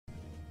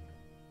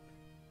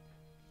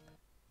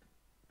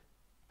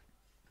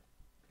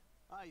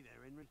buffet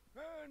there, Henry?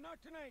 Not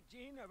tonight,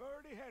 Gene. I've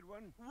already had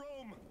one.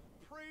 Rome,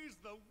 praise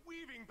the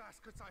weaving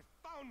baskets I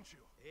found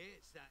you.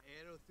 It's that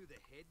arrow through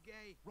the head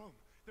guy. Rome,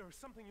 there is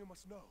something you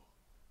must know.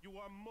 You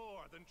are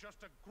more than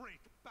just a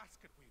great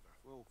basket weaver.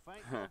 Well,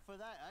 thank God for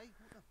that, eh?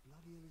 What the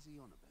bloody hell is he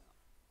on about?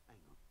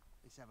 Hang on,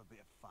 let's have a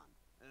bit of fun.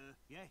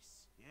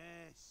 Yes,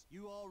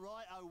 you are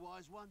right, O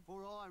wise one.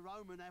 For I,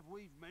 Roman, have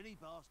weaved many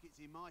baskets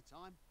in my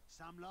time.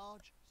 Some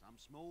large, some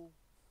small,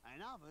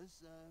 and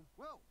others,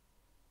 well,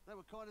 they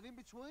were kind of in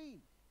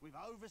between, with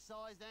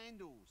oversized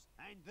handles.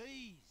 And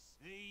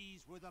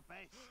these were the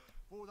best,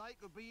 for they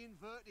could be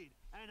inverted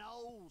and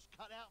holes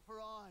cut out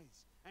for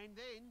eyes, and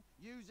then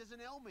used as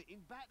an helmet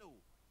in battle.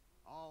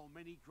 Oh,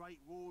 many great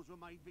wars were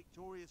made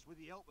victorious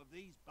with the help of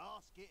these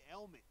basket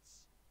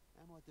helmets.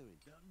 How am I doing?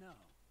 Don't know.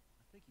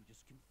 I think you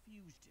just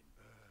confused him.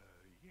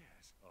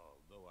 Yes.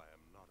 Although I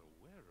am not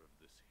aware of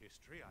this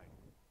history, I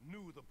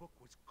knew the book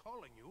was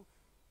calling you.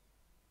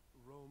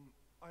 Rome,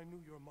 I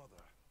knew your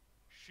mother.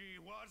 She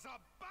was a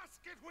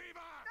basket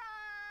weaver!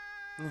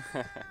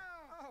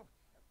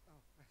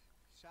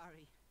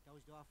 Sorry.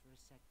 Dozed off for a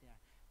sec there.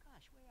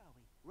 Gosh, where are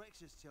we?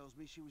 Rexus tells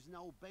me she was an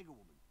old beggar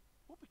woman.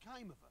 What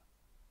became of her?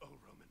 Oh,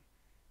 Roman,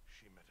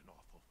 she met an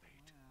awful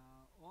fate.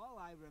 Well, all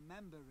I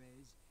remember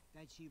is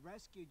that she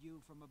rescued you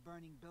from a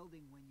burning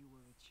building when you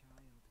were a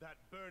child. That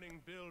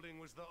burning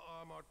building was the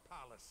armored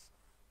palace.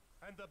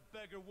 And the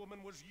beggar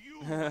woman was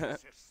you,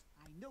 Rexus.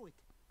 I knew it.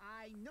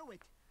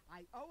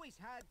 I always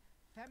had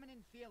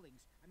feminine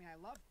feelings. I mean, I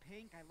love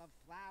pink, I love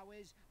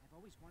flowers. I've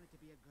always wanted to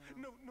be a girl.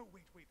 No,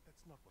 wait,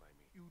 that's not what I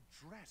mean. You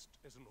dressed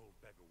as an old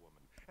beggar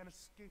woman and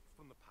escaped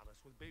from the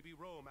palace with baby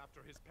Rome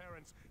after his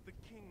parents, the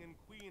king and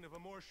queen of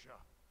Amortia,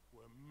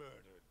 were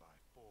murdered by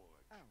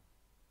Forge. Oh.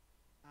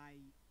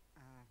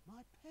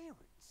 My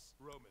parents?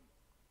 Roman,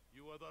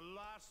 you are the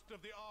last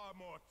of the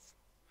Armorts.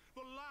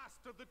 The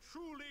last of the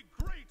truly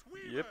great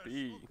weavers!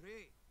 Oh,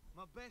 great.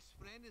 My best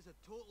friend is a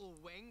total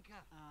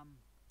wanker.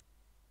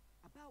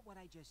 About what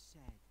I just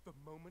said. The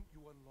moment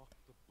you unlocked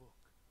the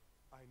book,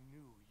 I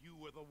knew you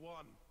were the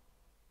one.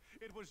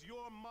 It was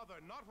your mother,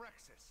 not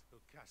Rexus,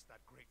 who cast that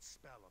great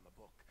spell on the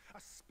book.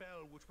 A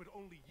spell which would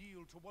only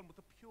yield to one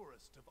with the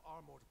purest of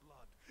Armored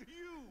blood.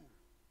 You!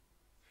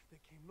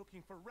 They came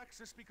looking for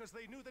Rexus because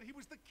they knew that he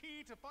was the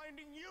key to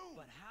finding you!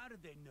 But how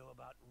did they know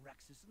about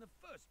Rexus in the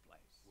first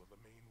place? Well,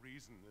 the main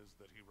reason is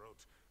that he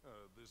wrote,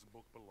 this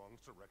book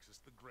belongs to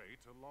Rexus the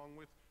Great, along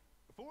with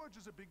Forge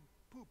is a big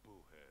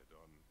poo-poo head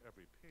on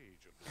every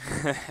page of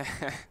the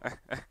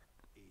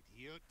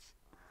Idiot.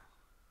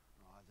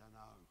 I don't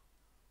know.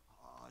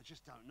 I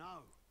just don't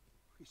know.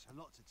 It's a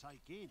lot to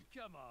take in.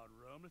 Come on,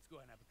 Rome. Let's go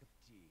and have a cup of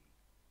tea.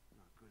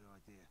 No, good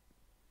idea.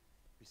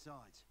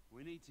 Besides,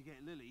 we need to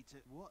get Lily to...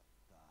 What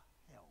the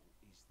hell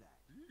is that?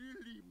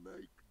 Lily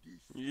make this.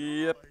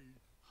 Yep.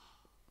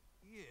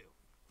 You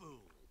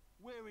fool.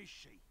 Where is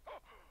she?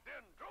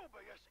 Then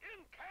Drobius in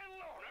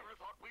Canlo. Never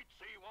thought we'd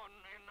see one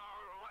in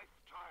our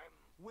lifetime.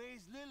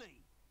 Where's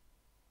Lily?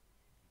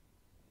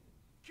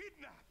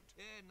 Kidnapped!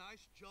 Yeah,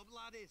 nice job,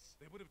 laddies.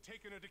 They would have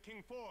taken her to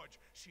King Forge.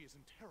 She is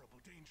in terrible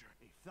danger.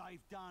 If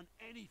they've done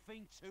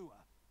anything to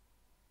her.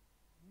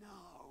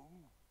 No.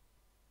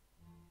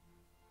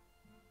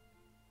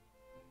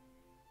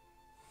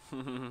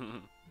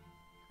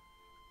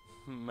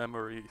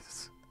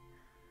 Memories.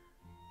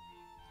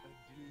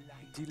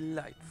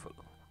 Delightful.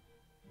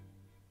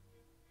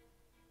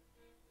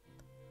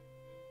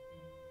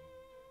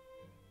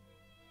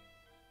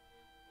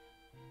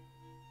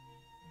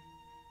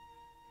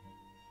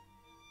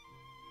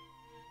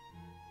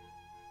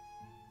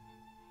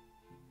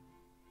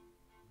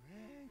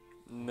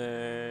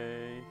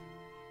 Nee.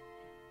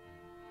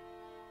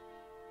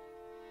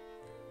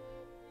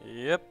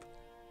 Yep.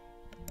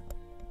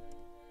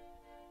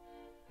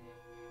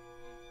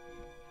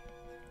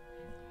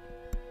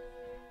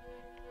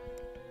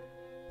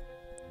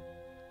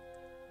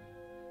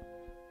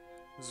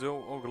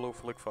 Zo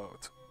ongelooflijk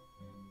fout.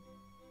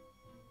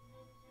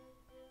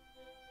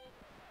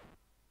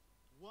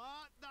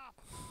 What the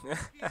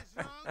fuck is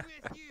wrong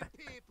with you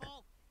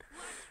people?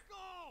 Let's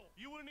go!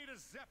 You will need a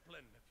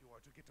Zeppelin if you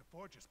are to get to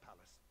Forge's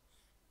palace.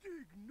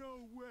 Dig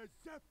know where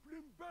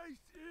Zeppelin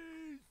base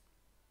is?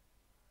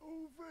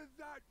 Over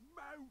that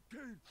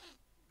mountain.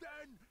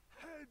 Then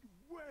head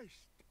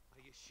west.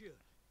 Are you sure?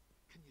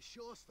 Can you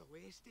show us the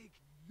way, Stig?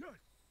 Yes.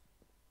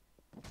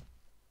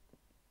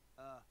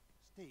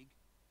 Stig,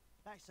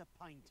 that's a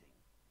painting.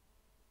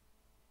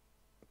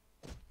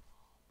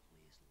 Oh,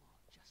 please,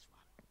 Lord, just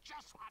one.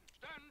 Just one.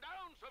 Stand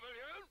down,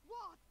 civilian.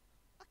 What?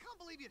 I can't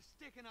believe you're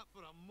sticking up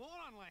for a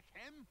moron like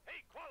him.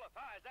 He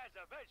qualifies as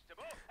a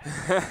vegetable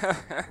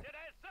and is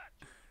as such.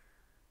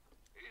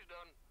 He's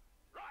done.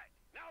 Right.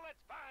 Now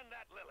let's find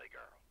that Lily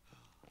girl.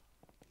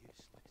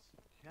 Useless.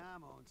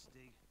 Come on,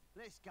 Stig.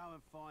 Let's go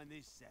and find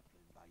this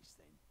Zeppelin base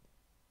then.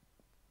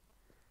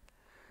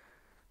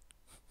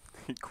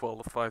 He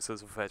qualifies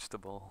as a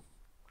vegetable.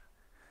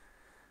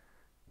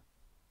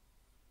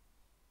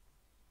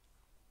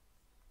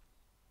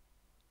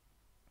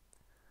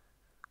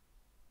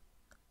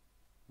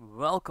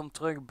 Welkom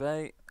terug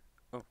bij...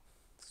 Oh,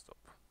 stop.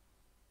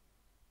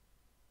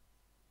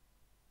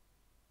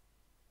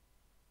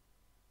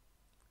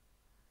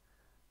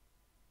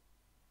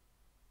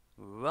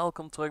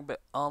 Welkom terug bij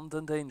Armed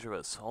and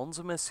Dangerous.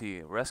 Onze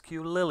missie,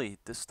 rescue Lily.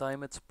 This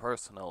time it's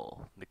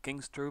personal. The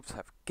King's troops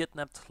have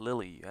kidnapped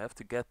Lily. You have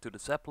to get to the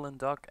Zeppelin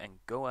dock and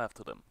go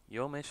after them.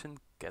 Your mission,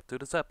 get to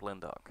the Zeppelin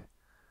dock.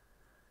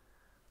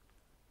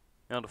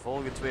 Ja, de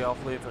vorige 2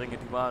 afleveringen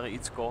die waren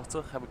iets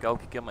korter. Heb ik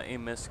elke keer maar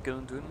 1 missie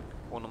kunnen doen.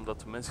 Gewoon omdat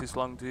de missies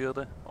lang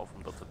duurden. Of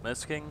omdat het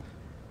misging.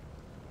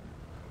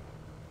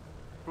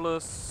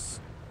 Plus,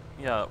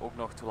 ja, ook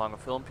nog te lange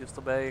filmpjes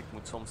erbij. Ik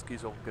moet soms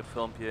kiezen of ik het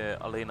filmpje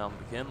alleen aan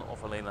het begin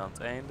of alleen aan het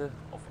einde.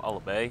 Of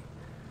allebei.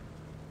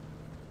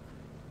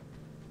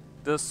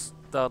 Dus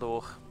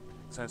daardoor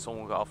zijn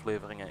sommige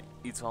afleveringen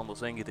iets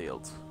anders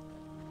ingedeeld.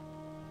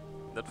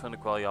 Dat vind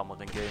ik wel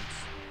jammer in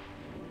games.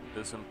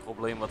 Dat is een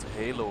probleem wat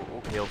Halo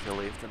ook heel veel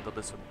heeft en dat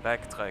is het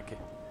backtracken.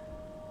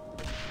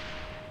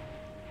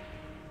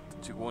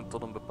 Dat je gewoon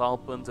tot een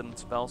bepaald punt in het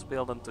spel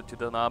speelt en dat je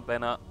daarna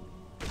bijna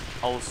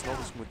alles nog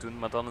eens moet doen,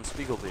 maar dan in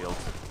spiegelbeeld.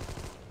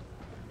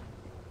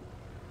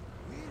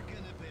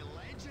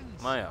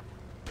 Maar ja.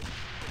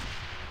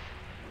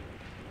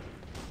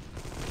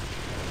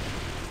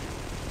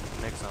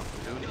 Niks aan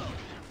te doen.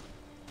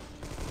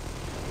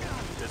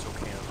 Het is ook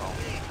geen ramp.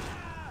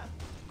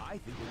 I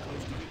think we're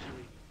close to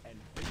victory, and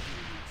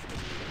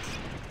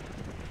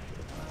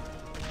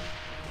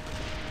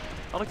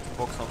Had ik de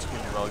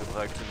bokshandschoenen wel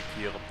gebruikt toen ik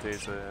hier op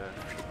deze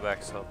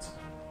weg zat?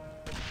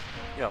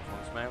 Ja,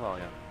 volgens mij wel,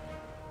 ja.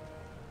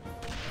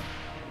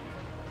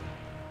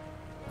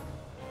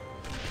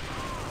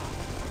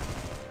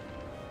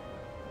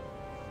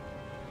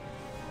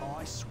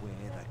 I swear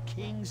the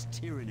King's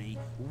tyranny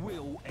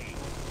will end.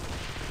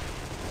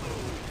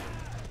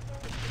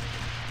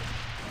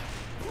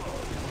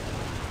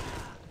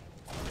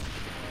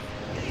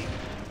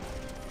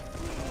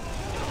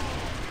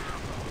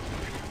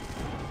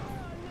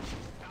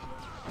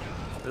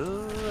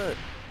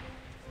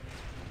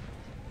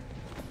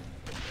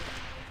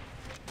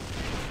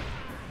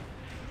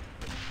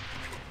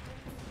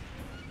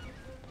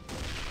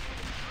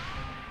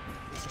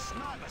 There's a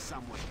sniper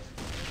somewhere.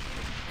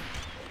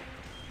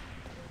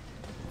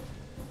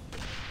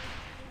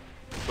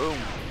 Boom.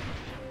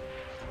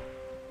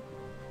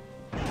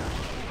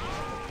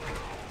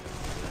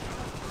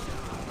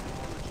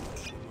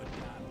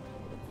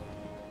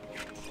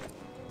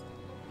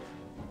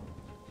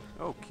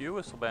 Oh, Q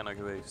is er bijna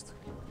geweest.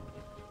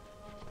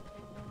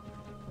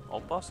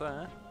 Oppassen,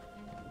 hè?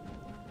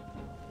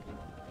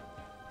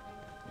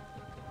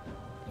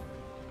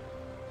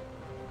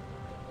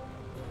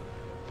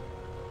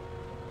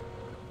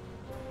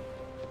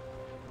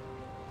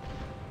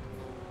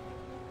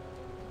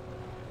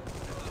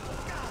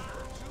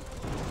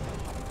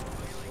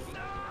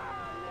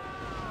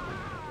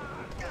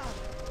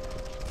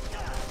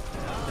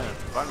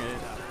 Vangen.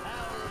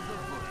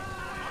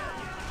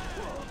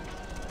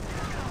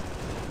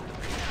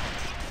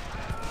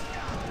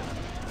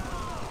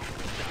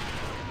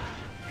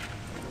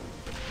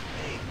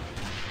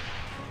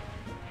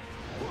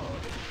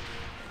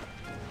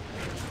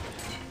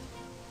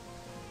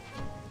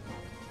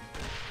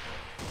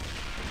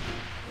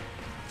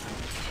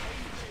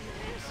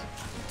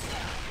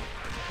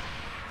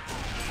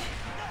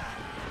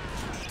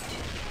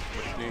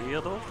 Moet ik nu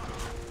hierdoor?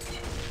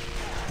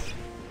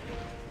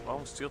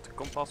 Waarom stuurt de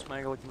kompas me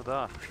eigenlijk naar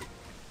daar?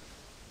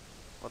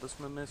 Wat is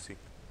mijn missie?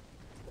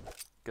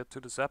 Get to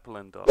the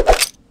Zeppelin dock.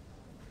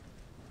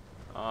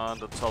 Ah,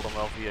 dat zal dan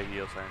wel via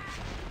hier zijn.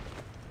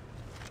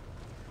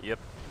 Yep.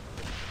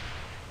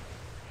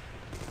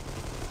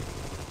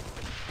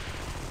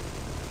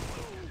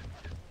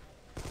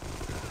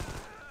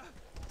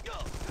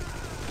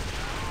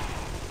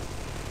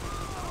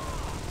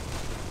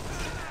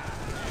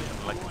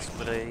 Lekker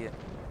sprayen.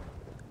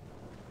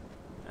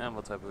 En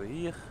wat hebben we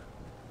hier?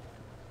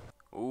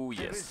 Oeh,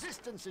 The yes.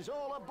 resistance is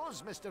all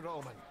abuzz, Mr.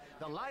 Roman.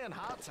 The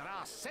Lionhearts are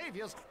our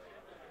saviors.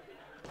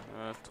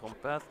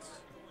 Trompet.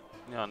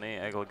 Ja, nee,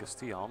 eigenlijk is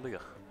die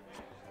handiger.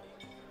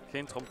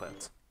 Geen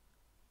trompet.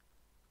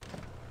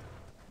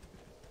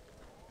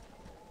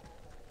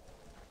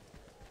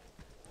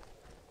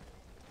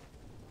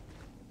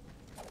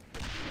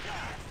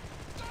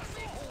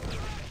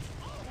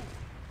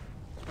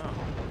 Nou,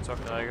 het zag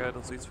er eigenlijk uit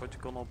als iets wat je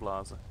kon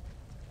opblazen.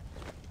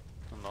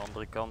 Aan de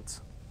andere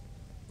kant,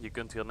 je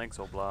kunt hier niks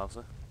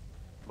opblazen.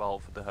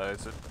 Behalve de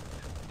huizen.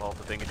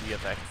 Behalve dingen die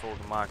er echt voor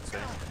gemaakt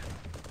zijn.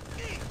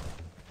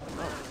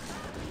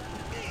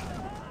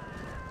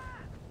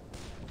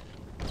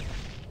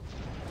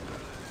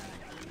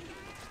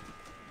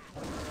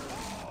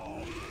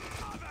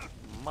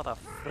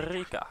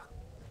 Madafrika.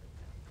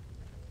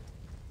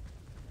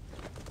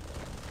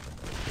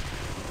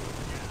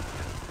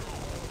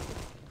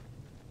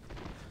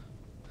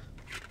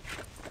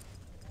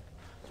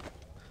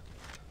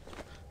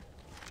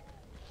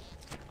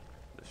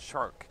 The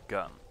shark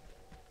gun.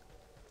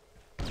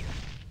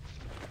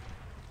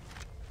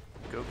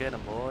 Go get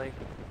him, boy.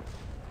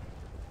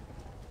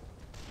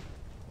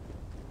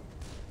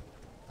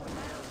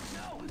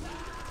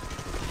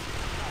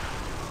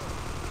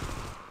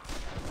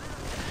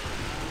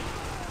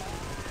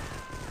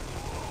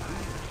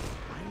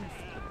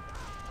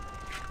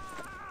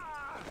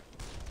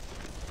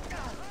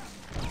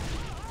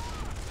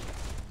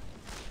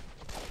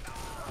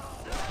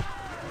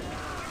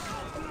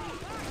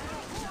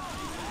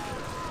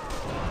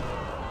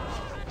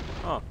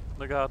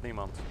 er gaat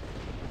niemand.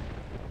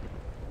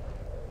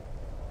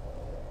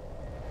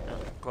 Ja,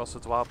 ik was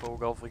het wapen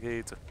ook al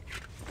vergeten.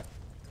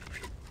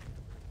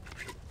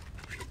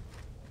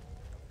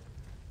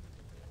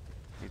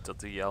 Niet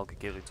dat hij elke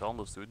keer iets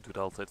anders doet, doet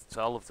altijd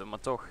hetzelfde, maar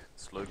toch, het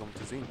is leuk om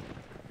te zien.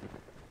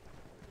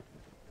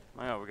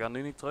 Maar ja, we gaan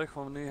nu niet terug,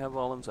 want nu hebben we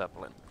al een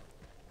Zeppelin.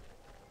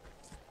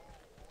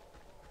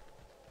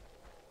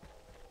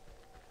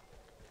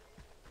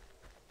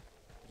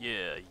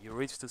 Yeah, you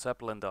reached the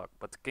Zeppelin dock,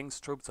 but the king's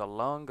troops are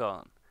long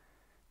gone.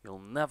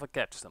 You'll never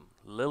catch them.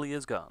 Lily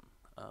is gone.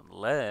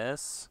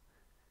 Unless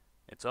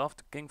it's off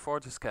to King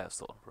Forge's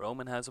castle.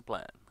 Roman has a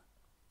plan.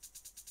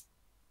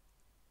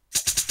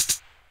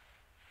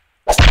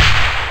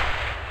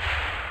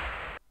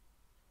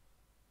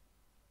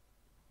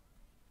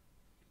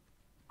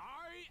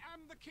 I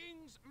am the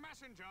king's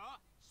messenger,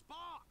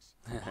 Sparks.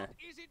 What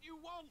is it you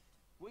want?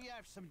 We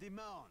have some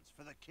demands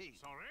for the king.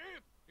 Sorry?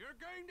 You're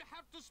going to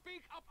have to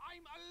speak up.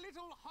 I'm a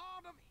little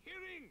hard of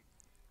hearing.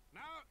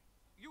 Now,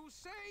 you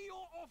say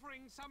you're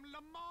offering some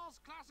Lamar's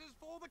classes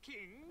for the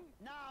king?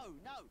 No,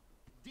 no.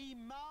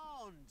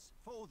 Demands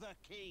for the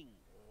king.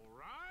 All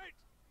right.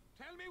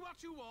 Tell me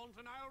what you want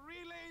and I'll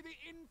relay the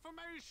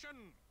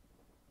information.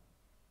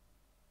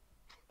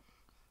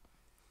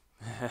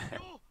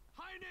 Your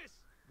Highness!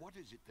 What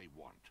is it they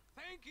want?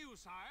 Thank you,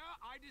 sire.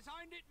 I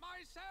designed it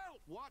myself.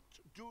 What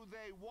do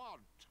they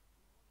want?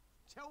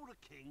 Tell the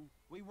king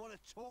we want to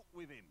talk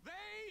with him.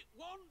 They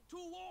want to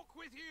walk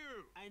with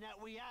you. And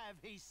that we have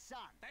his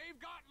son.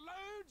 They've got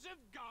loads of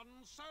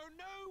guns, so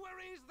no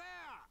worries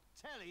there.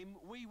 Tell him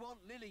we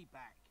want Lily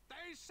back.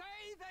 They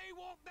say they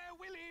want their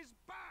willies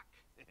back.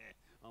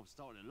 I'm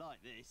starting to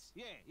like this.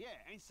 Yeah, yeah,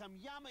 and some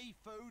yummy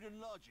food and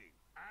lodging.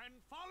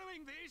 And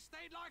following this,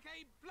 they'd like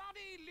a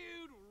bloody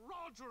lewd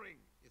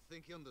rogering. You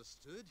think you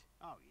understood?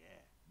 Oh,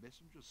 yeah.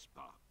 Messenger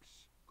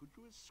Sparks, could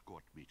you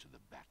escort me to the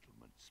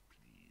battlements,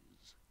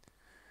 please?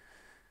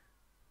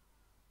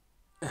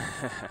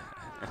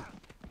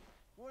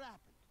 What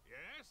happened?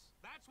 Yes,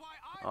 that's why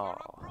I wear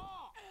a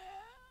bra.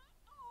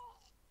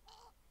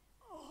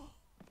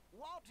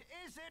 What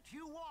is it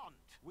you want?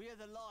 We're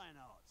the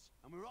Lionhearts,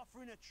 and we're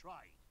offering a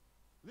trade.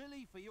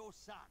 Lily for your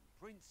son,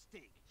 Prince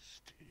Stig.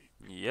 Stig?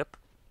 Yep.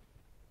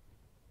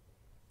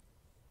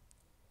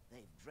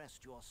 They've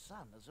dressed your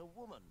son as a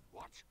woman.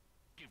 What?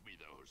 Give me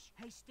those.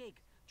 Hey,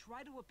 Stig,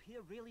 try to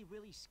appear really,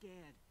 really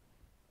scared.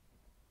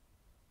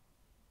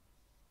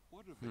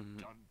 What have they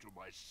done to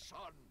my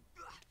son?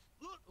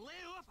 Look,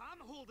 lay off, I'm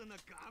holding a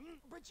gun.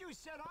 But you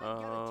said I'd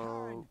get a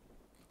turn.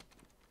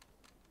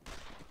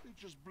 They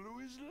just blew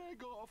his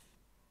leg off.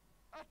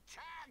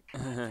 Attack!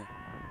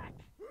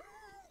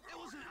 It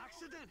was an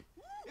accident.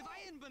 If I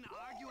hadn't been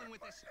arguing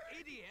with this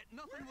idiot,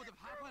 nothing would have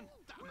happened.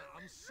 Damn it,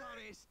 I'm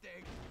sorry,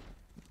 Stig.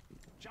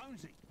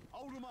 Jonesy,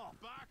 hold him off.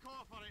 Back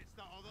off or it's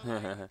the other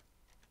way.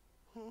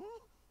 Huh?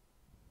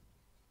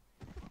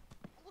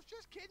 I was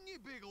just kidding, you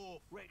big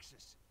oaf.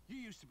 Rexus, you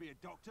used to be a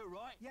doctor,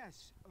 right?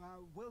 Yes,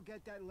 we'll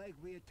get that leg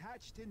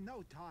reattached in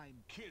no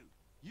time. Q,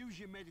 use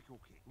your medical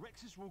kit.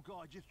 Rexus will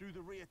guide you through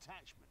the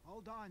reattachment.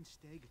 Hold on,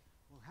 Stig.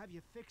 We'll have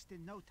you fixed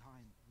in no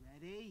time.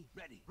 Ready?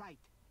 Ready. Right.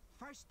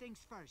 First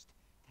things first.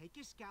 Take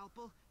your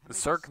scalpel and The make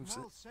a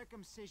circumcision. small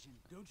circumcision.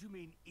 Don't you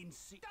mean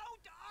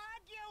Don't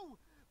argue!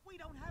 We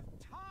don't have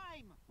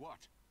time!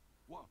 What?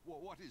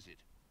 What is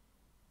it?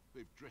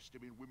 They've dressed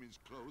him in women's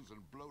clothes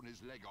and blown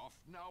his leg off.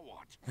 Now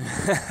what?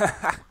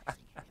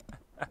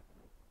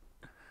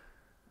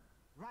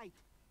 Right.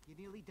 You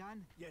nearly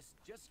done? Yes,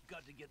 just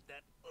got to get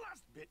that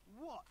last bit.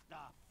 What the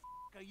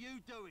f*** are you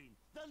doing?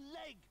 The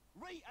leg!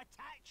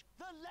 Reattach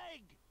the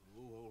leg!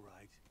 Oh, all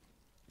right.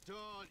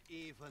 Don't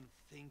even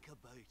think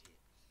about it.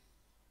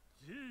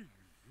 Stig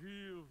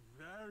feel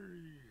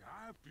very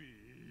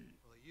happy.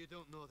 Well, you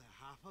don't know the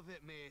half of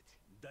it, mate.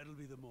 That'll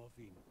be the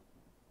morphine.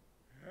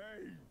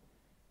 Hey,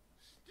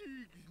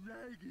 Stig's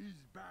leg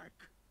is back.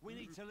 We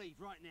need to leave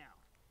right now.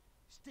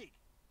 Stig,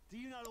 do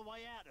you know the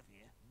way out of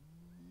here?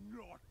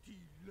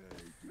 Naughty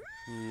leg.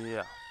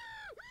 Yeah.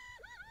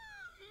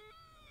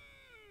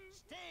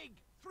 Stig!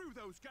 Through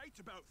those gates,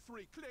 about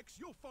 3 clicks,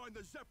 you'll find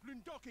the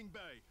Zeppelin docking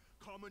bay.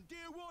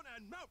 Commandeer one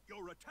and mount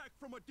your attack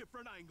from a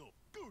different angle.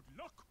 Good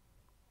luck.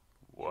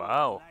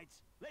 Wow.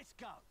 Lads, let's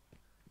go.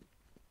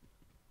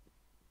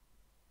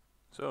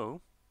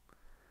 So.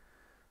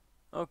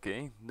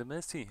 Okay, the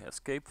Missy,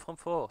 escape from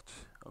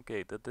Forge.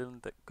 Okay, that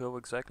didn't go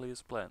exactly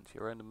as planned.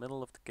 You're in the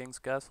middle of the king's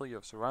castle,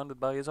 you're surrounded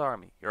by his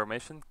army. Your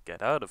mission?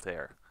 Get out of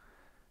there.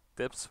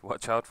 Tips?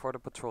 Watch out for the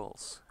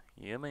patrols.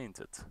 Je meent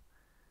het.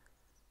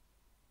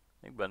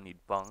 Ik ben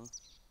niet bang.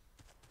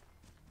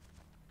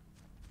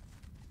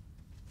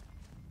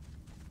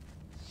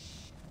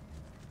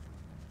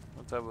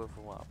 Wat hebben we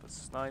voor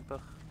wapens?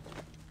 Sniper.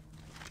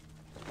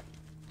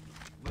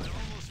 We're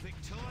almost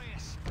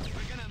victorious.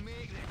 We're gonna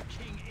make the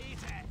king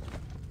eat it.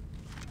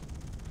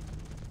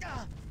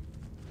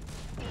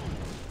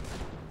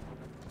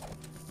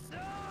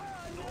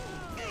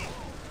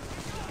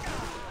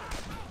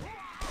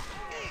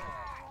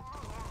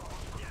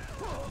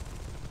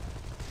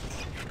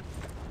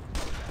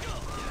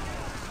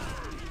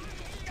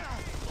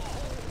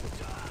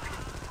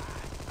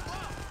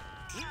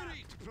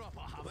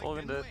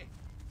 Volgende.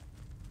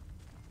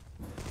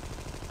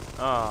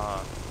 Ah.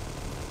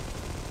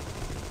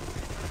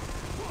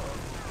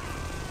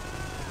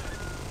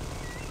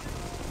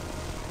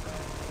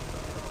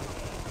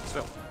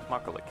 Zo,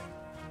 makkelijk.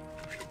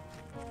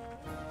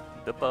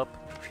 De pub.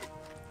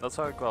 Dat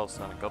zou ik wel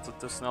staan. Ik had het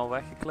te snel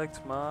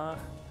weggeklikt, maar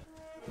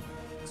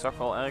ik zag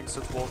wel ergens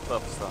het woord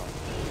pub staan.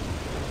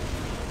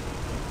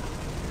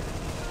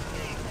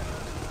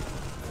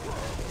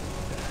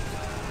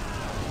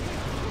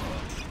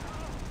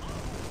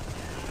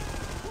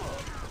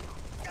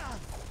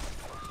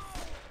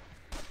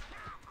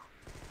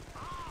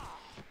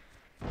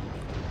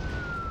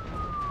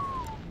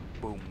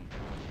 Boom.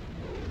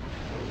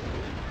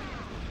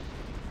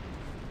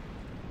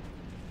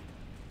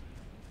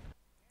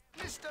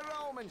 Mr.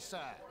 Roman,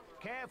 sir.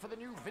 Care for the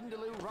new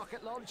Vindaloo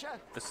rocket launcher?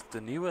 Is het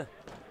de nieuwe?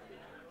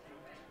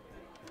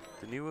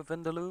 De nieuwe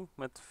Vindaloo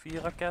met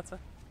 4 raketten?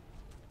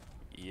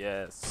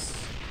 Yes.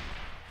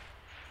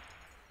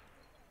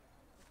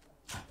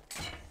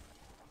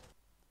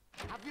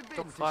 Have you been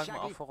Toch to vraag me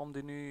Shaggy? af waarom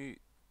die nu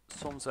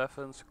soms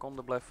even een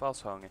seconde blijft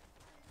vasthangen.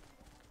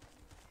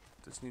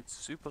 Het is niet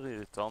super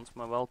irritant,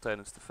 maar wel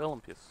tijdens de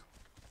filmpjes.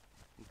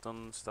 Want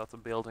dan staat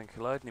het beeld en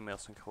geluid niet meer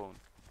synchroon.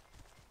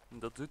 En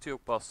dat doet hij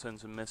ook pas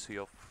sinds een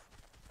missie of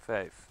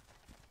 5.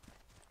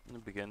 In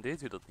het begin deed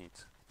hij dat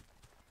niet.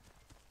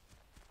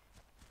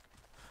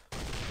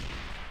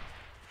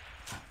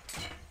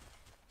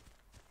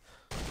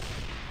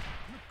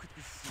 Look at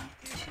the sea,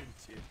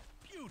 isn't it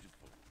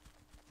beautiful?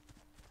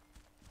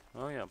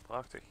 Oh ja,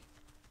 prachtig.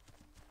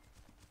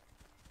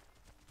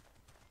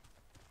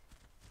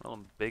 Wel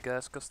een big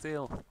ass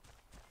kasteel.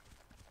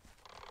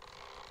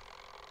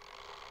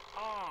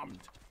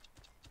 Armed.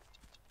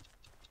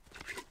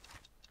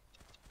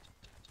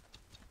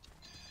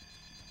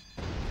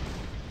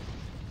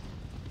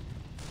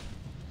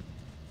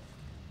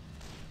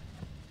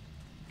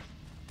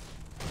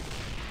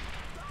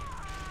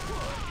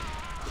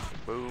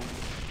 Boom.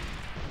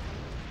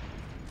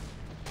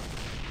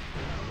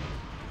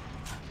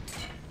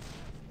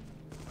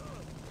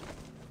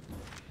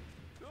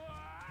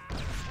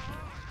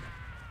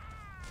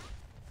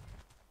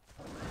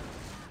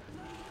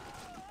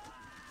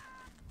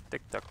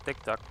 Tik tak, tik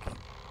tak.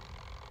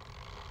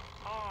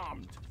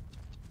 Armed.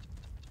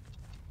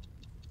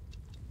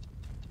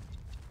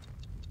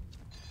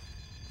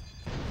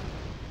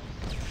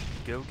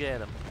 Go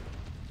get him.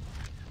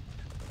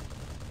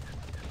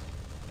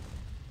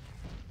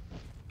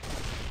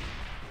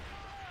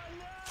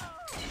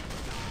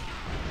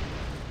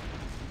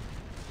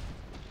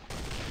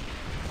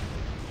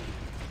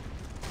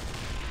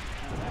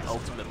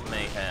 Ultimate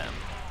mayhem.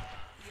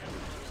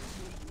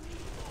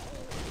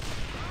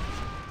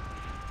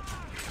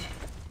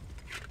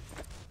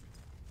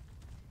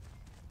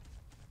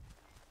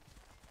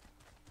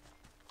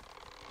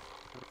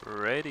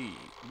 Ready.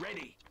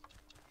 Ready.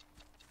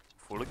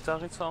 Voel ik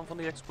daar iets aan van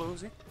die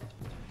explosie?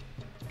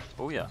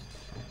 Oh ja,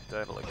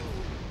 duidelijk.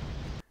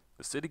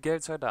 The city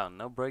gates are down.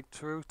 Now break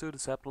through to the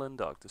Zeppelin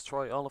dock.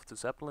 Destroy all of the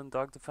Zeppelin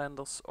dock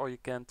defenders or you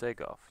can't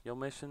take off. Your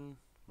mission...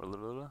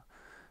 Blablabla.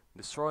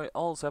 Destroy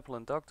all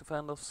Zeppelin dock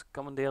defenders,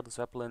 commandeer the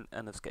Zeppelin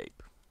and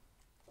escape.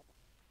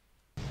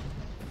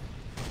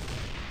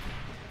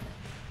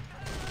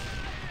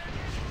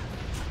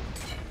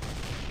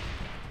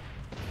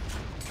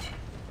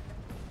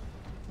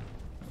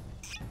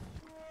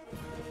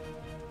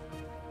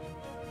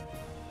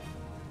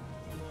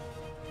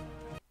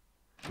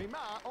 Me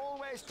ma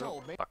always Zo,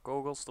 told me. een paar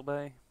kogels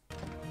erbij.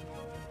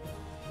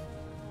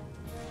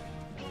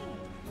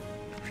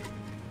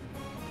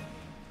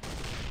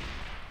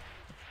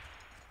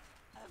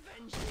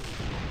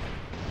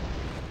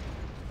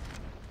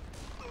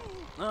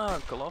 Ah,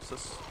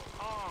 Colossus.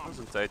 Dat is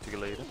een tijdje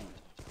geleden.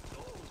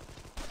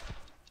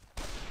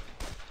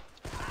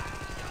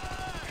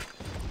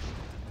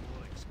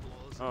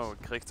 Oh, ik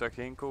kreeg daar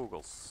geen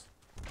kogels.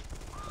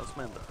 Dat is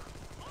minder.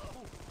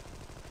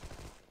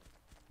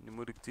 Nu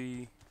moet ik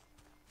die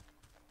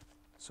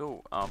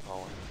zo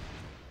aanvallen.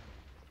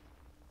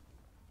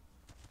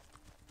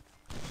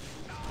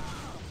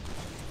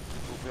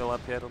 Hoeveel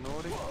heb jij er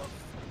nodig?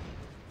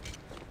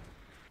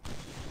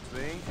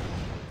 2.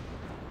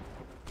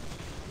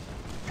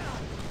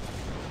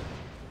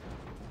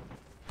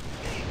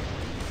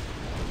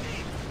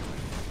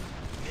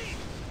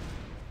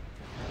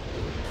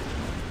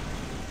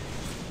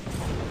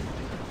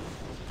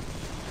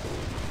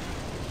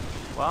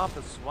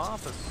 Wapens,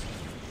 wapens.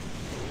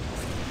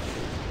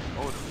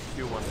 Oh, de Q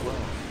went low.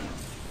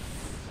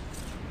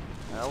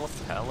 Help,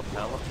 help,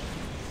 help.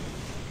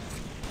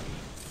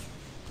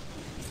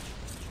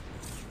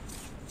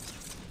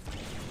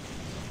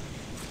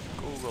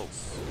 Kogels.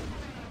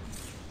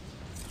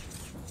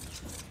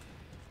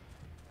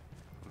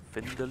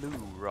 Vindaloo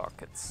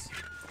rockets.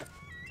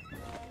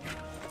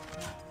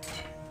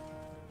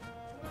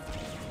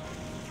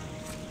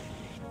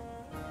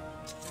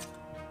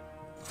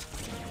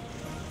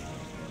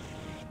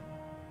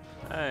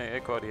 Hey,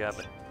 ik wou die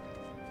hebben.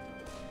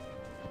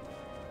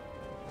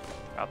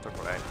 Gaat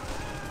toch weg.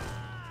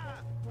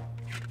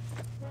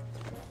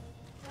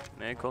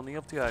 Nee, ik wil niet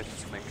op die huisjes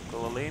smikken. Ik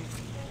wil alleen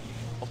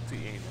op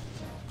die ene.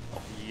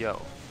 Op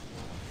jou.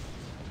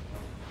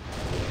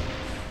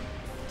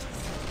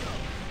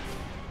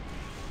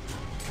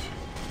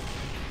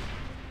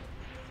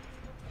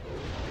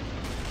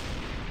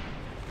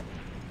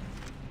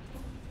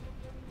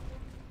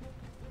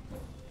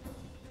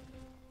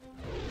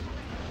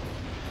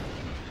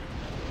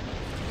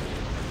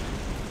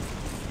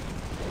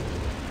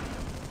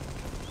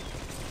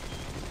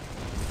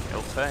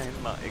 Heel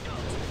fijn, maar ik moet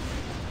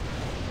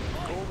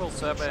kogels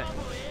hebben.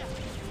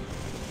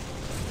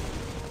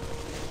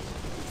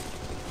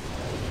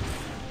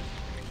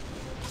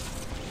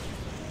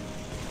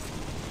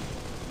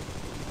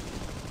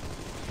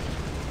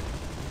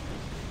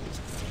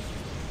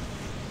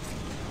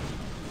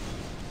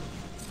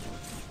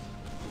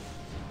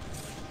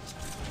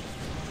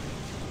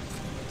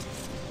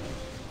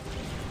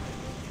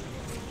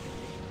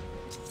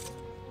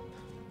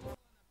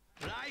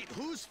 Right,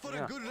 who's for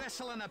Ja. a good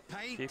wrestle and a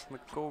pint? Geef me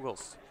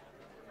kogels.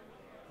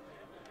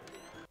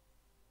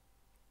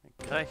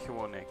 Ik krijg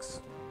gewoon niks.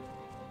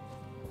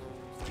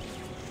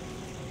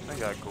 Dan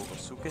ga ik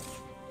kogels zoeken.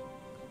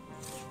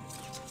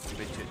 Een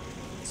beetje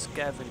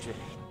scavenger.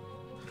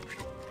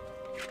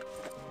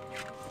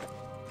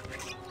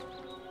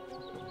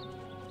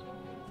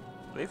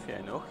 Leef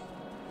jij nog?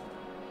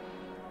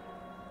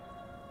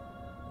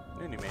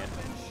 Nu niet meer.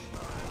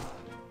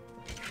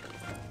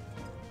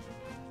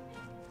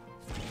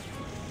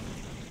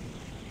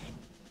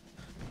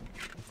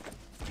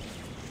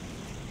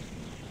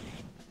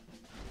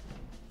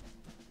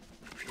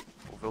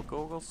 Hoeveel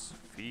kogels?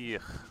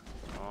 4.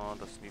 Oh,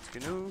 dat is niet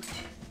genoeg.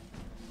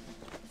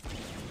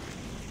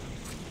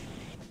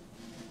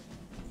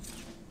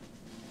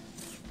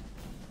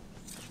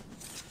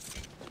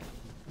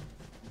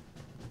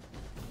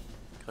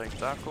 Krijg ik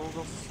daar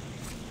kogels?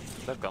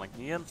 Daar kan ik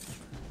niet in.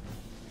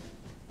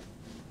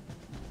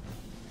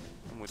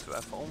 Dan moeten we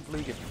even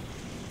omvliegen.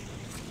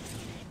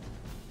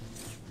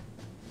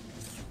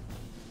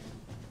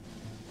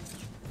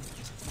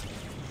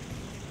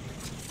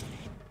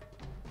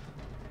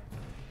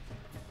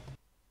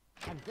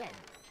 And then,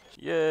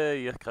 Jee,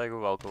 hier krijgen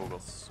we wel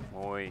kogels.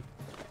 Mooi.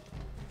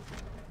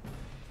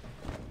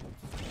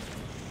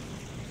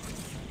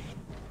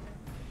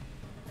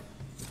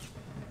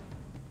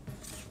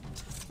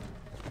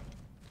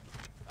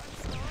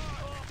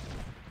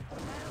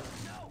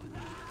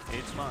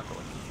 Eet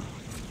smakelijk.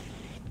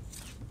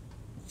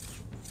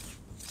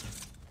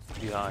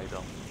 Die haai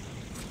dan.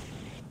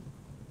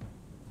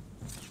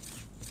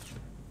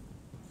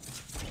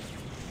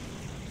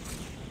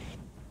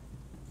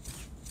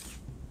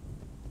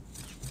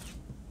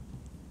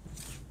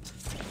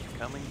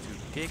 Coming to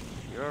kick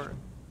your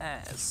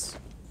ass.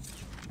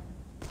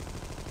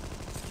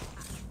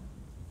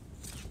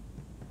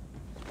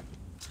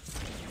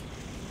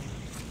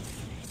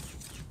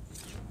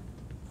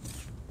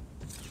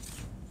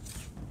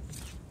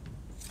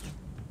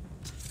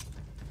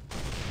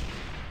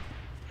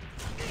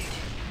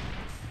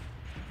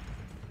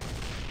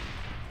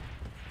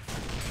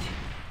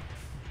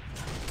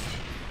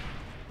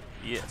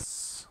 Yes.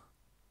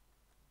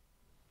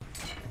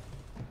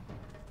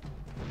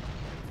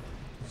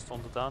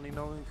 Stond er daar niet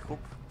nog een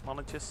groep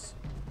mannetjes?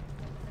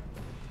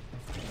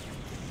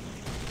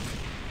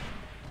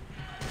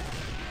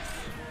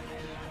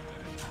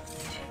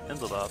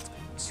 Inderdaad,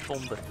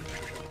 stonden.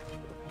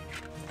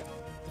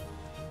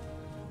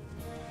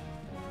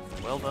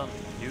 Well done,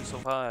 you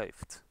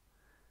survived.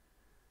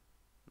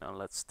 Now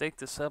let's take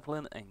the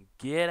zeppelin and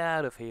get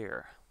out of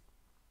here.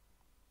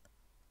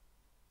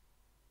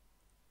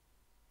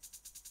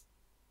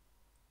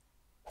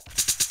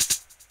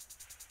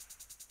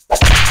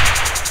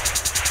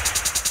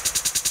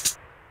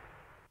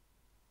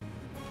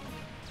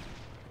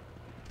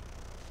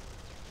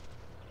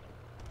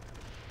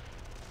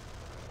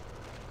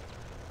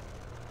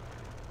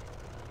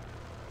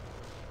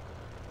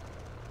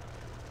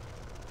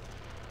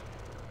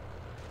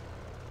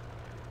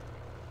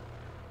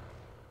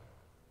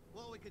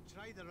 Well, we could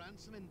try the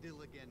ransoming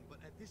deal again, but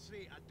at this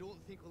rate, I don't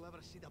think we'll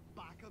ever see the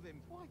back of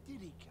him. Why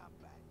did he come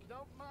back?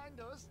 Don't mind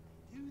us.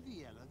 Who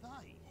the hell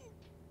are they?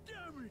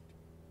 Damn it!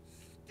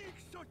 Stick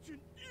such an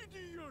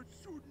idiot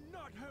should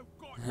not have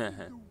gotten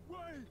in the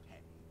way.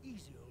 Hey,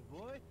 easy, old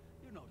boy.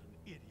 You're not an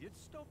idiot.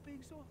 Stop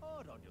being so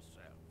hard on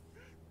yourself.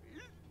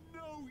 It's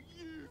no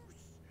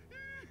use.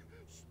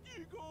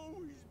 Stick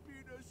always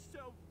been a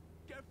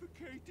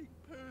self-defecating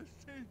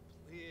person.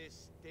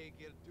 Please, Stig,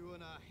 you're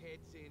doing our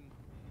heads in.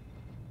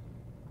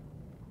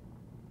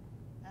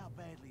 How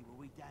badly were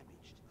we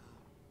damaged?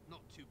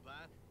 Not too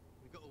bad.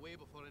 We got away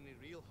before any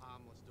real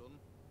harm was done.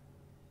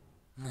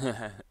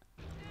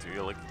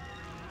 Tuurlijk.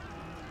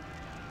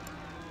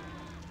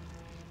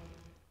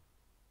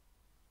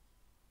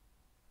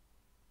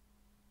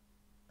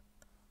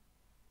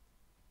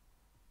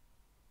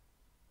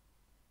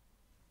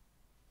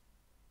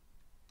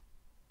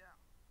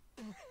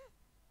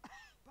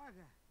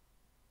 bugger.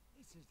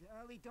 This is the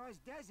early Dawes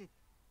Desert.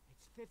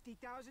 It's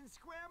 50,000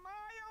 square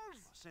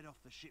miles. I set off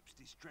the ship's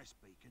distress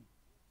beacon.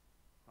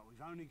 But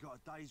we've only got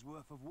a day's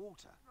worth of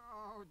water.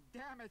 Oh,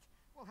 damn it.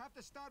 We'll have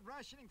to start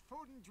rationing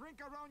food and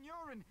drink our own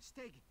urine.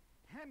 Stig,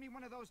 hand me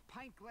one of those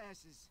pint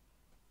glasses.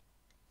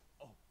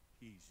 Oh,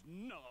 he's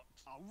not.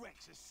 Oh,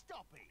 Rexus,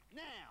 stop it,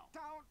 now!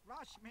 Don't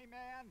rush me,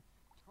 man.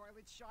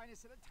 Toilet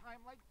shyness at a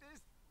time like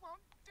this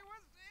won't do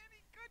us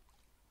any good.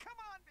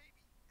 Come on,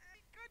 baby.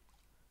 Any good?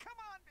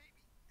 Come on,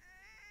 baby.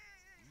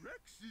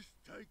 Rexus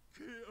take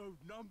care of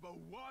number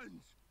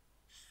ones.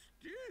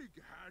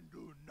 Stig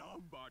handle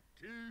number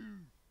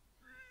two.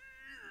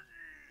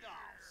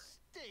 Oh,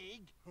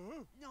 Stig!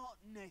 Huh? Not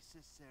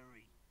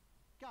necessary.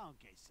 Go and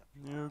get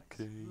supplies.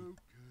 Okay. Okay.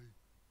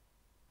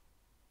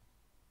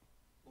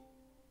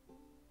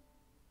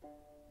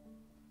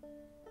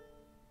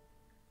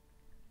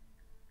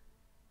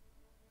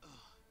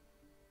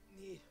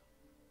 Need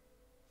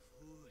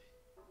food.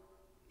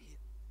 Need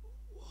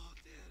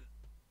water.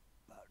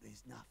 But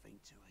there's nothing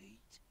to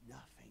eat.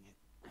 Nothing at...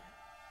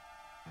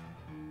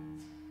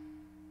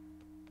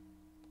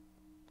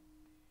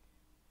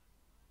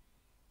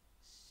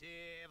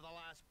 Save the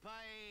last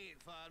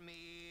pint for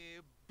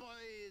me,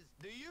 boys.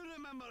 Do you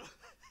remember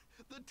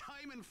the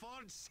time in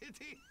Ford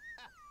City?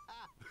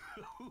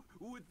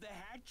 With the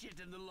hatchet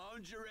and the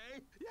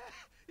lingerie? Yeah.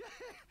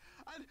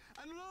 And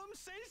Rome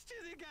says to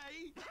the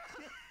guy...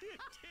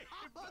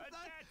 but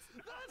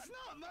that's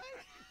not me.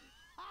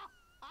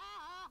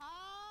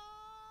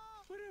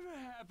 Whatever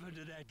happened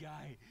to that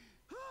guy?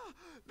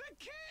 The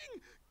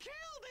king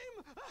killed him!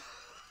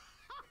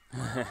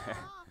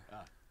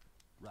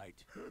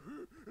 Right. Look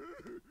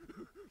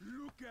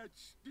at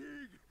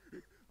Stig.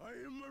 I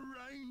am a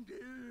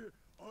reindeer.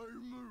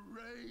 I'm a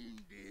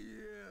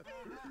reindeer.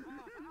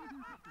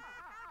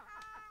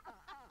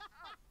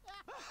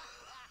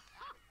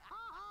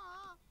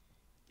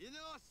 You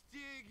know,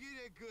 Stig,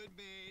 you're a good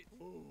mate.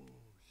 Oh,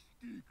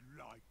 Stig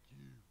like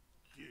you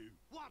too.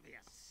 What do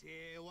you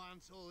say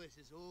once all this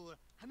is over?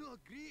 I know a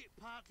great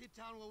party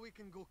town where we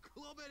can go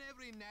clubbing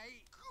every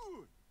night.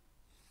 Good.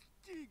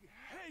 Stig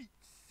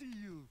hates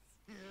seals.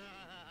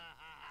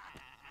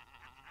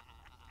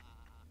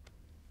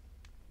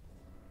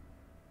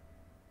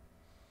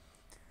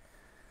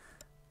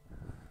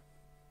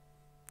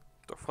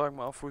 Toch vraag ik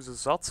me af hoe ze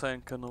zat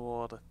zijn kunnen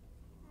worden.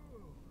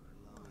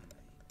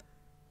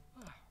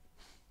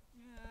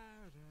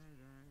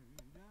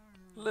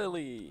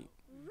 Lily.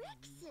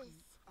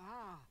 Rexus!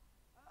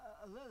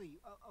 Lily,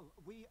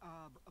 we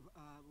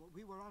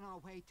were on our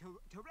way to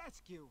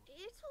rescue.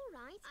 It's all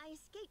right. I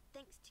escaped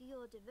thanks to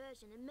your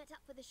diversion and met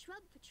up with the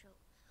shrub patrol.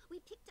 We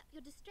picked up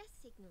your distress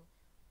signal.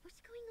 What's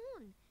going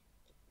on?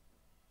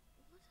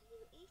 What are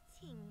you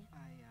eating?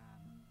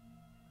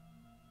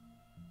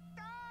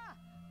 Ah!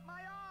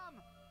 My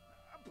arm!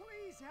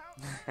 Please help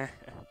me!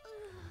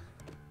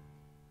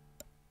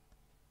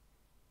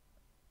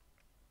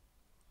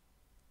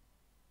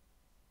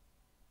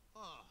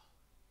 Oh,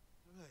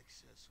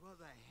 Rexus, what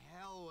the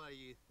hell were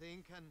you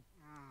thinking?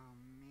 Oh,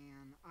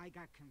 man, I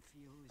got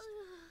confused.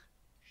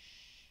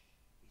 Shh.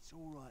 It's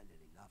all right,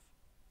 Lily, love.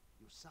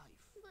 You're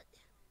safe. But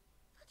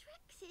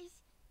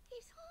Rexus,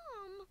 his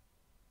arm.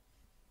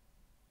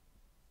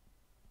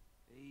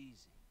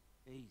 Easy,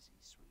 easy,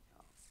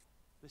 sweetheart.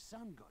 The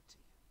sun got to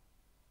you.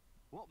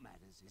 What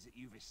matters is that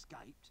you've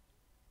escaped,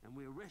 and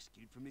we're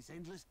rescued from this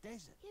endless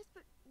desert. Yes,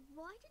 but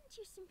why didn't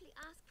you simply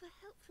ask for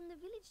help from the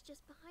village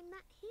just behind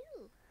that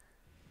hill?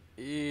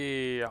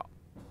 Ja.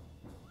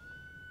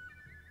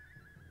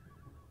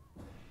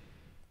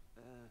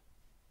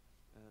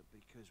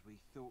 Because we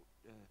thought,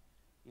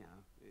 you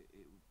know, it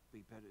would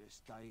be better to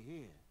stay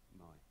here,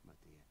 my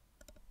dear.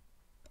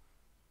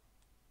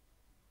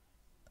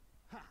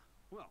 Ha!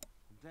 Well,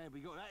 I'm glad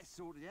we got that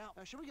sorted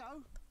out. Shall we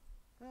go?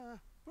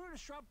 We're in a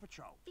shrub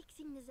patrol.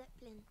 Fixing the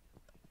Zeppelin.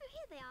 Oh,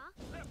 here they are.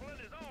 Zeppelin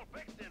is all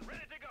fixed and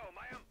ready to go,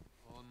 ma'am.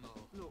 Oh,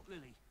 no. Look,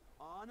 Lily,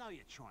 I know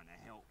you're trying to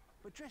help,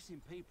 but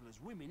dressing people as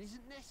women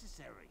isn't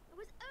necessary. I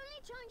was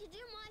only trying to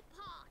do my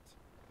part.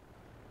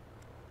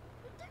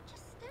 But don't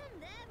just stand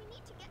there. We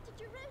need to get to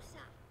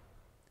Jerusa.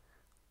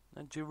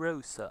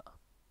 Jerusa.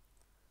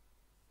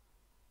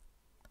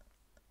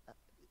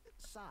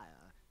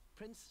 Sire,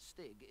 Prince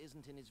Stig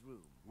isn't in his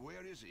room.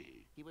 Where is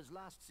he? He was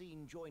last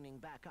seen joining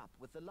back up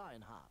with the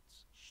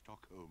Lionhearts.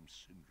 Stockholm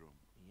Syndrome.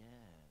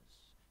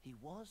 Yes, he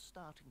was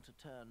starting to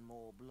turn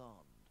more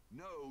blonde.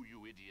 No,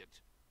 you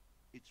idiot.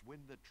 It's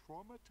when the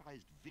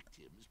traumatized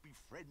victims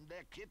befriend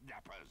their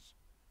kidnappers.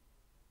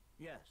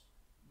 Yes,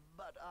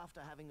 but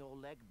after having your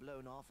leg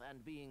blown off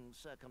and being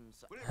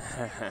circumcised... But it was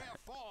in rare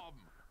form.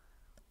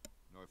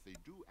 Now, if they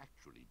do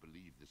actually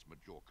believe this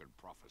Majorcan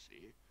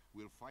prophecy,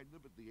 we'll find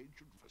them at the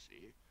ancient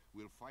prophecy.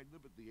 We'll find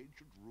them at the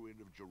ancient ruin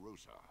of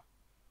Jerusa.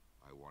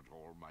 I want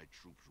all my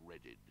troops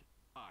readied.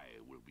 I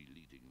will be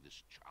leading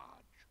this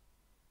charge.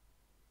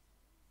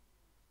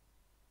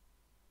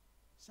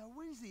 So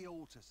when's the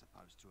altar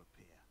supposed to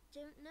appear?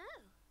 Don't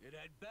know. It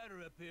had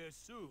better appear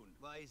soon.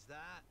 Why's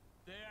that?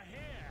 They're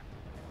here.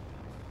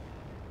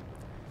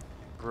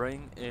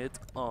 Bring it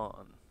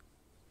on.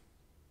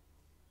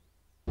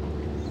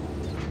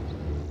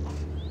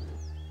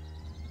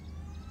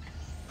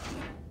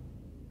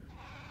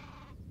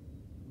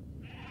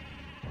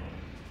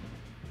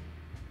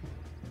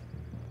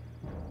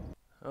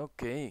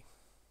 Oké.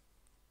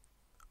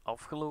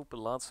 Afgelopen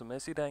laatste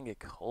missie denk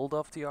ik. Hold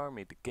off the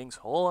army. The king's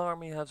whole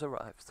army has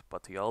arrived,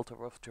 but the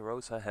altar of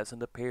Jerosa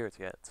hasn't appeared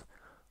yet.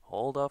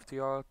 Hold off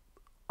the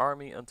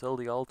army until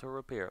the altar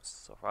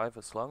appears. Survive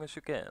as long as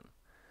you can.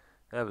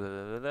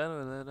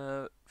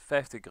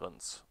 50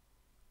 grunts.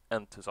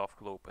 En het is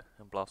afgelopen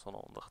in plaats van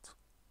 100.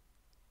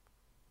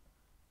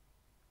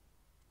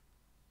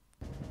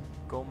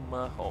 Kom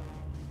maar op.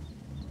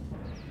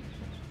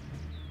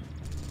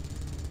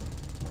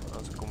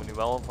 Nou, ze komen nu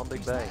wel van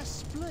dichtbij.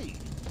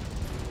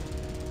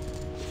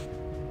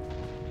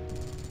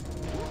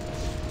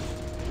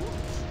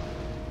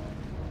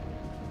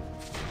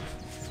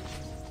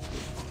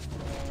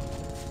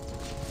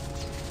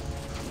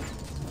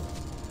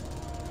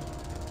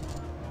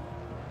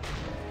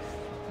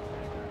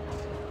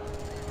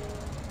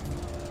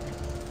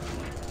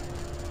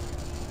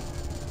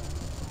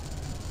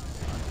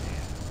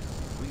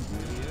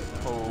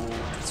 Oh,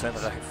 het zijn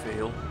er echt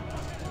veel.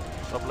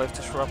 Dat blijft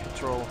de Shrub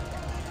Patrol.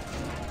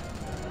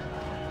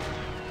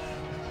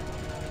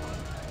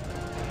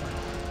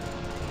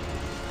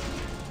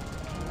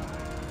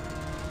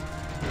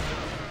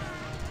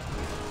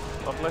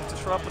 Dat blijft de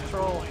Shrub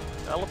Patrol.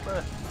 Help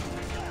me.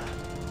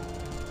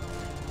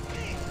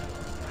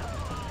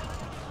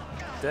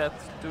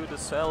 Death to the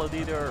Salad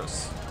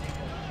Eaters.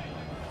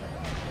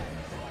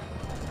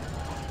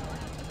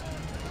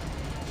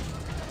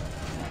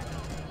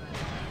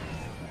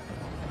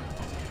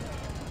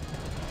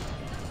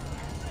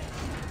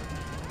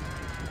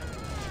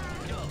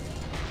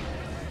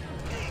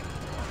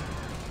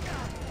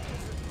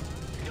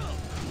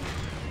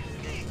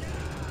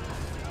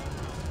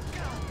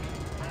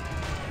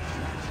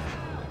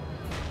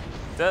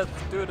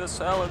 Death to the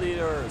Salad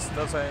Eaters,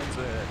 daar zijn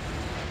ze.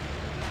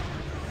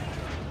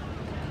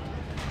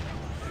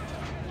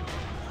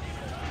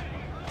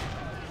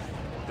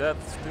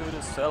 Death to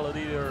the Salad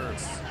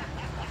Eaters.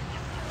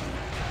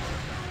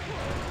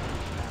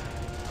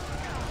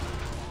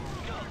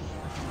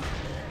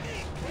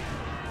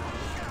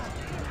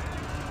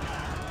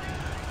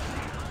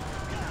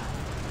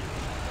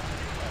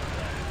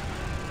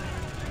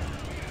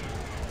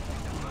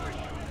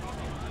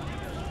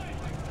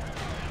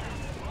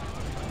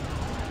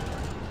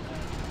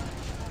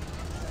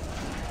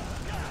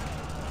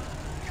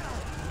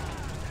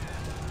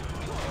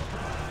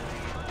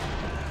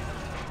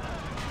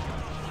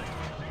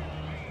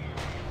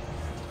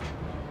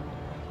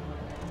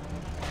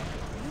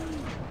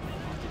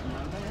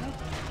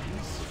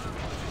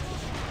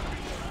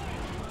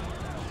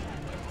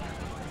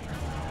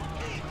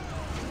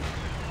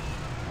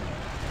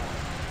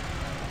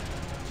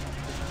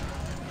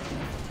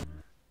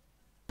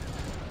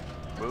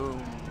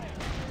 Boom.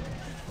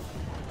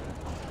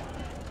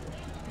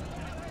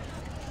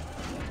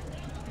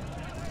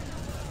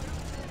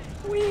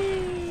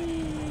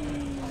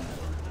 Whee!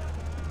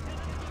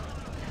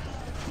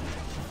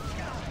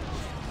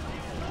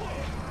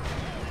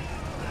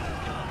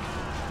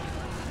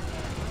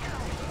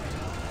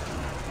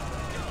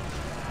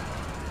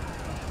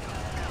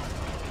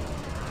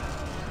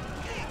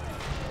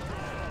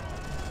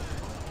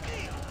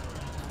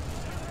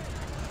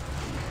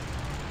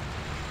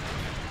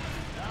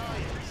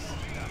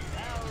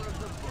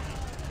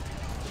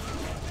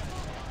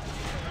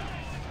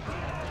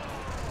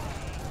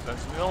 Zijn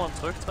ze nu al aan het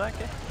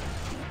terugtrekken?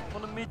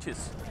 Van de mietjes.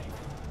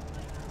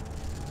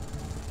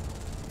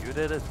 You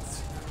did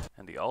it.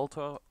 And the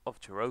altar of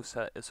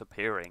Jerosa is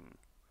appearing.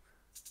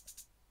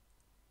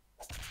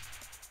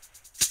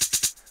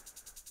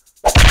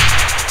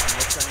 En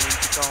wat zijn we in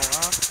totaal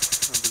waard?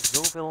 We hebben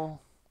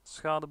zoveel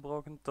schade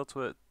berokkend dat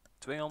we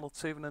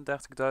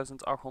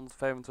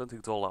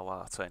 $237.825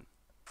 waard zijn.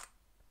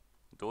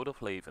 Dood of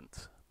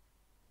levend.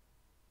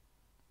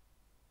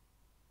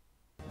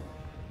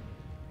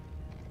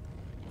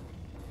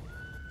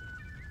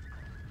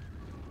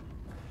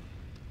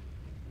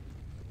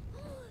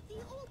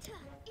 The altar!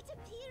 It's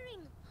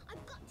appearing!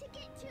 I've got to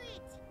get to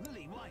it!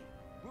 Lily, wait.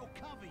 We'll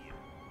cover you.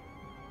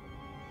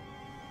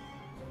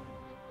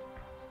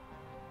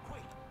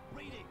 Quick,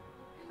 read it.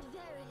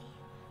 Verily,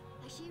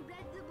 as she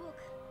read the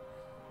book,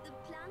 the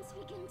plants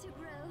began to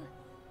grow,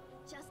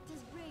 just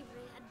as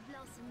bravery had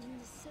blossomed in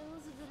the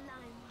souls of the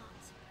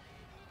Lionheart.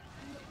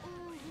 And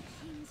all the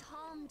king's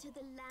harm to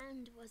the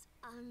land was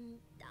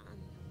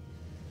undone.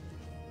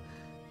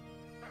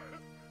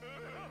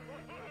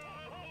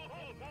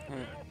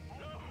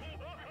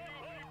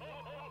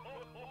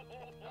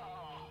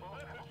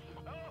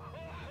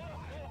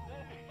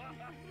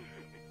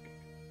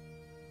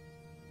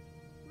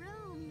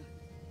 Rome.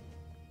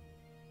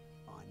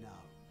 I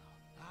know.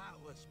 That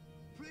was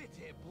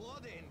pretty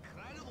bloody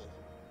incredible.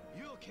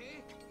 You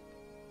okay?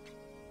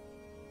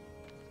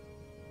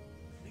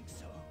 Think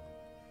so.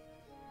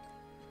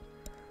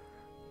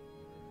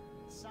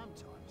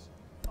 Sometimes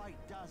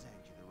fate does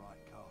hand you the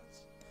right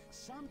cards.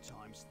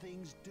 Sometimes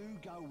things do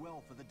go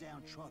well for the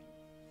downtrodden.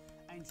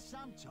 And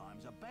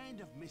sometimes a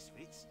band of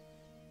misfits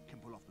can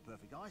pull off the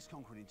perfect ice,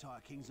 conquer an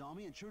entire king's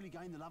army, and truly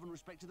gain the love and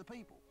respect of the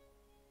people.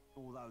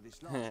 Although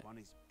this last one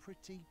is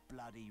pretty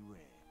bloody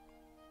rare.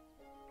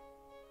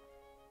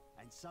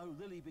 And so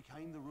Lily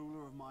became the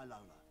ruler of my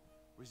Lola,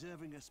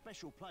 reserving a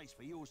special place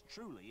for yours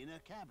truly in her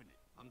cabinet.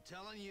 I'm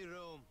telling you,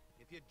 Rome,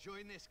 if you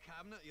join this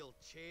cabinet, you'll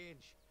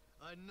change.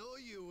 I know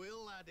you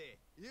will, laddie.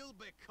 You'll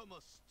become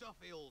a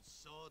stuffy old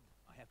sod.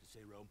 I have to say,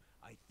 Rome,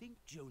 I think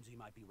Jonesy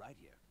might be right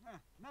here.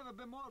 Never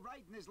been more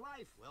right in his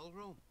life. Well,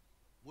 Rome,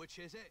 which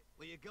is it?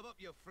 Will you give up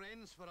your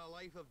friends for a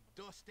life of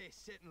dusty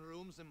sitting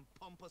rooms and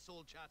pompous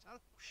old chatter?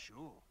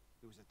 Sure,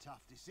 it was a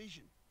tough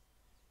decision.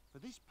 For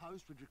this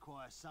post would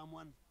require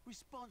someone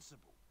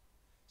responsible.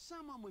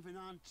 Someone with an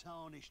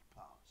untarnished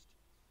past.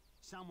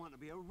 Someone to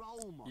be a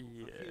role model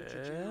for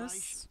future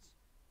generations.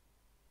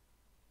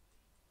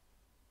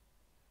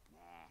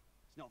 Nah,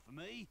 it's not for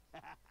me.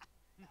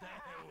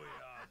 There we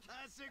are.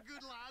 That's a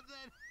good lad,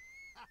 then.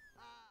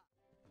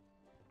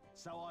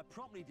 So I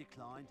promptly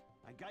declined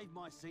and gave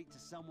my seat to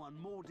someone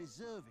more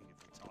deserving of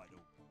the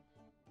title.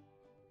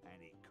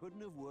 And it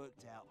couldn't have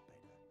worked out better.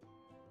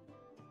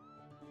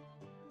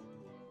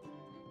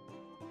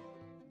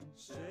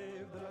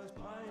 Save the last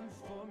pint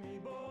for me,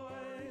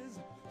 boys.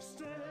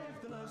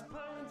 Save the last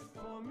pint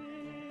for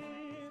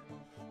me.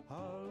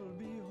 I'll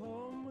be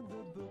home with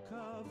the book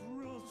of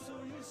rules, so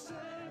you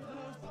save the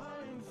last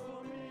pint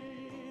for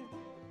me.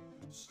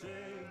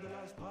 Save the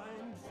last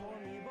pint for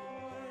me,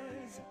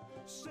 boys.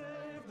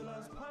 Save the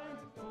last pint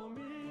for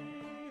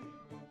me.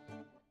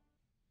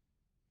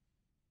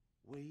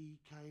 We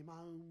came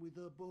home with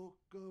a book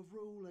of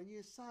rule, and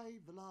you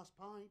saved the last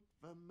pint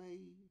for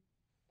me.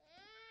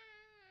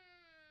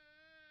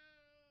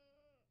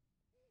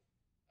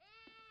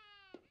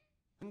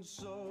 And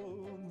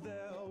so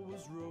there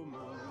was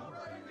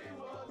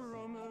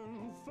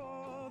Roman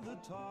for the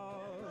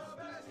task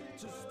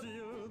to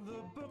steal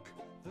the book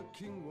the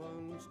king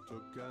once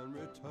took and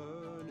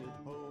return it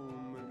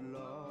home at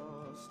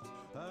last.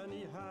 And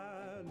he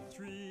had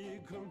 3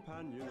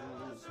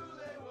 companions,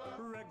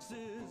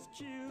 Rex's,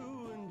 Q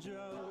and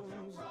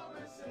Jones,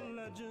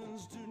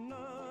 legends to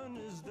none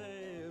as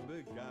they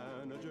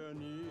began a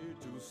journey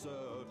to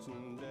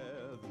certain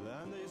death.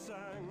 And they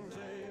sang,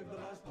 save the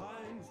last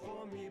pint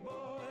for me,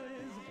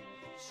 boys,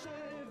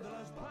 save the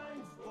last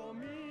pint for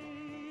me.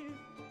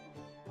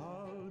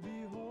 I'll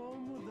be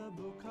home with the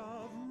book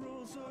of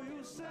rules, so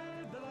you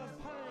save the last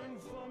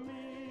pint for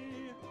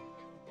me.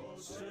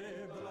 Save